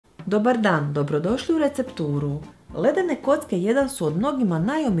Dobar dan, dobrodošli u recepturu. Ledene kocke jedan su od mnogima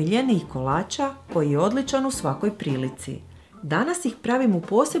najomiljenijih kolača koji je odličan u svakoj prilici. Danas ih pravim u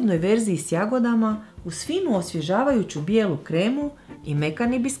posebnoj verziji s jagodama, uz finu osvježavajuću bijelu kremu i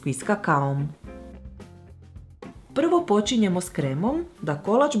mekani biskvit s kakaom. Prvo počinjemo s kremom da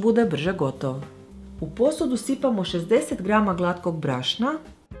kolač bude brže gotov. U posudu sipamo 60 g glatkog brašna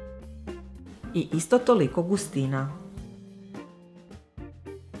i isto toliko gustina.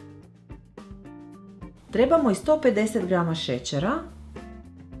 Trebamo i 150 g šećera,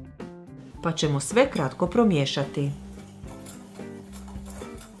 pa ćemo sve kratko promiješati.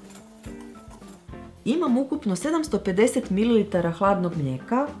 Imam ukupno 750 ml hladnog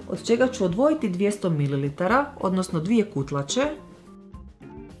mlijeka, od čega ću odvojiti 200 ml, odnosno 2 kutlače,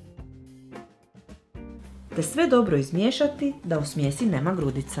 te sve dobro izmiješati da u smjesi nema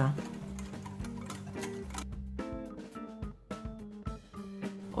grudica.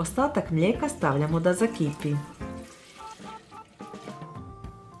 Ostatak mlijeka stavljamo da zakipi.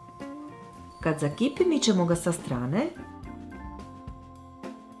 Kad zakipi, mičemo ga sa strane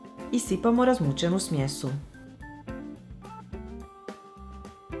i sipamo razmučenu smjesu.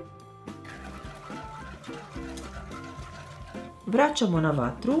 Vraćamo na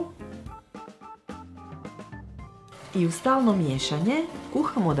vatru i uz stalno miješanje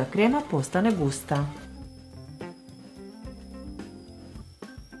kuhamo da krema postane gusta.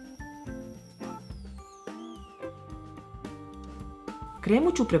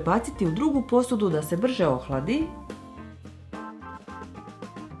 Kremu ću prebaciti u drugu posudu da se brže ohladi,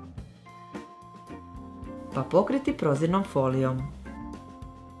 pa pokriti prozirnom folijom.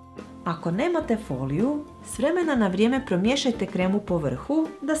 Ako nemate foliju, s vremena na vrijeme promiješajte kremu po vrhu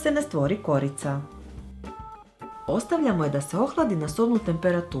da se ne stvori korica. Ostavljamo je da se ohladi na sobnu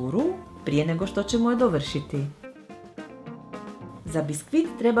temperaturu prije nego što ćemo je dovršiti. Za biskvit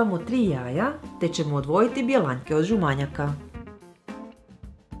trebamo 3 jaja, te ćemo odvojiti bjelanjke od žumanjaka.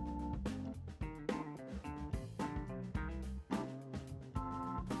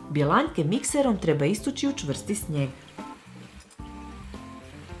 Bjelanjke mikserom treba istući u čvrsti snijeg.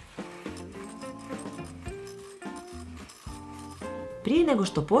 Prije nego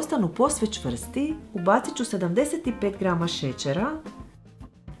što postanu posve čvrsti, ubacit ću 75 g šećera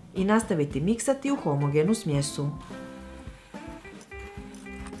i nastaviti miksati u homogenu smjesu.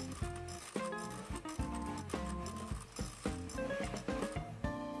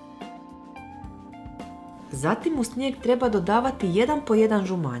 Zatim u snijeg treba dodavati 1 po 1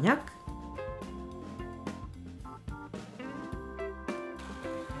 žumanjak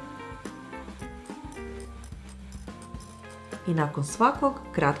i nakon svakog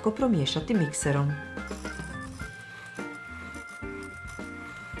kratko promiješati mikserom.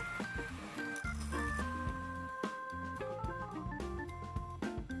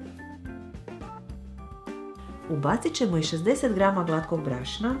 Ubacit ćemo i 60 g glatkog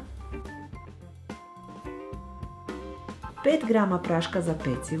brašna, 5 g praška za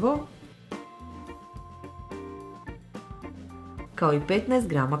pecivo, kao i 15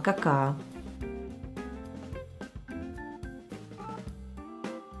 g kakaa.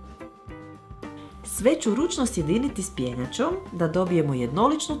 Sve ću ručno sjediniti s pjenjačom da dobijemo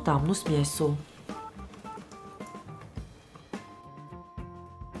jednoličnu tamnu smjesu.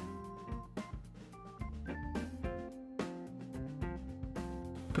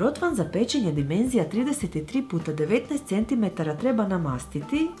 Protvan za pečenje dimenzija 33 x 19 cm treba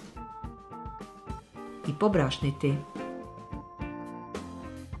namastiti i pobrašniti.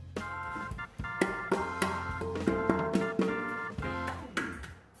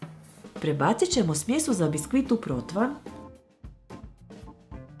 Prebacit ćemo smjesu za biskvit u protvan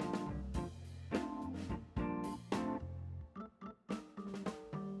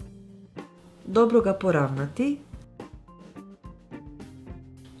dobro ga poravnati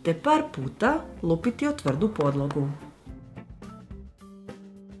te par puta lupiti o tvrdu podlogu.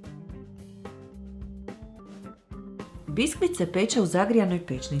 Biskvit se peče u zagrijanoj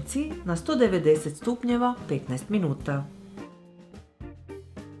pečnici na 190 stupnjeva 15 minuta.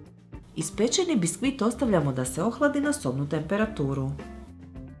 Ispečeni biskvit ostavljamo da se ohladi na sobnu temperaturu.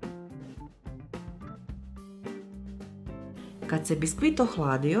 Kad se biskvit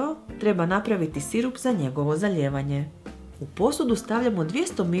ohladio, treba napraviti sirup za njegovo zalijevanje. U posudu stavljamo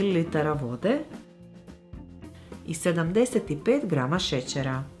 200 ml vode i 75 g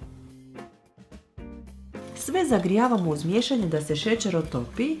šećera. Sve zagrijavamo uz miješanje da se šećer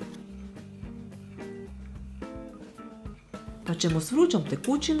otopi, pa ćemo s vrućom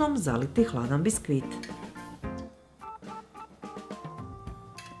tekućinom zaliti hladan biskvit.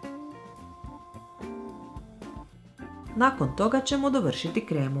 Nakon toga ćemo dovršiti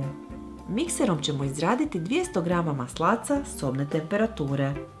kremu. Mikserom ćemo izraditi 200 g maslaca sobne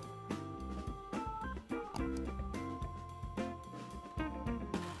temperature.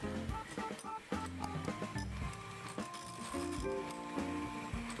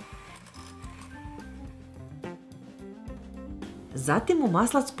 Zatim u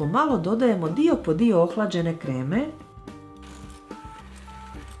maslac pomalo dodajemo dio po dio ohlađene kreme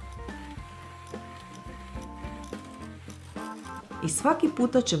i svaki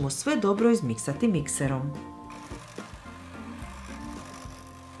puta ćemo sve dobro izmiksati mikserom.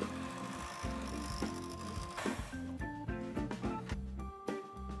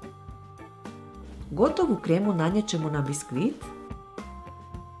 Gotovu kremu nanijet ćemo na biskvit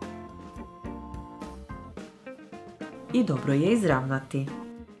i dobro je izravnati.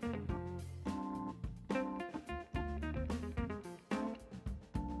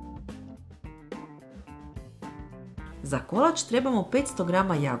 Za kolač trebamo 500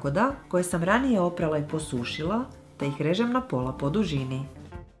 g jagoda koje sam ranije oprala i posušila, te ih režem na pola po dužini.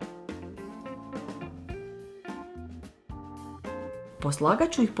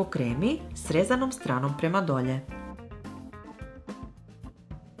 Poslagat ću ih po kremi srezanom stranom prema dolje.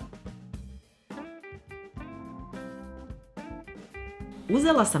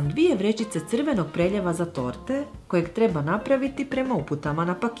 Uzela sam 2 vrećice crvenog preljeva za torte kojeg treba napraviti prema uputama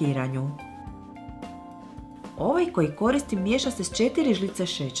na pakiranju. Ovaj koji koristim miješa se s 4 žlice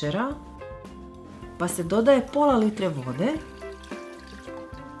šećera, pa se dodaje pola litre vode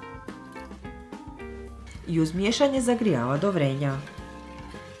i uz miješanje zagrijava do vrenja.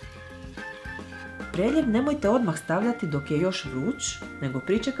 Preljev nemojte odmah stavljati dok je još vruć, nego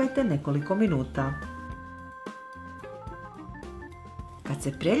pričekajte nekoliko minuta. Kad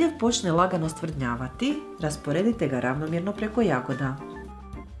se preljev počne lagano stvrdnjavati, rasporedite ga ravnomjerno preko jagoda.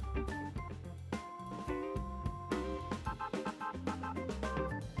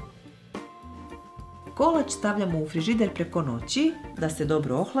 Kolač stavljamo u frižider preko noći da se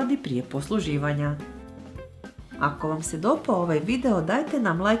dobro ohladi prije posluživanja. Ako vam se dopao ovaj video, dajte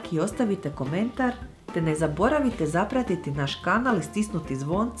nam like i ostavite komentar, te ne zaboravite zapratiti naš kanal i stisnuti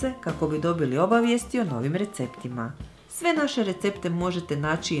zvonce kako bi dobili obavijesti o novim receptima. Sve naše recepte možete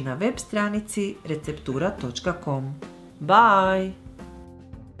naći i na web stranici receptura.com. Bye!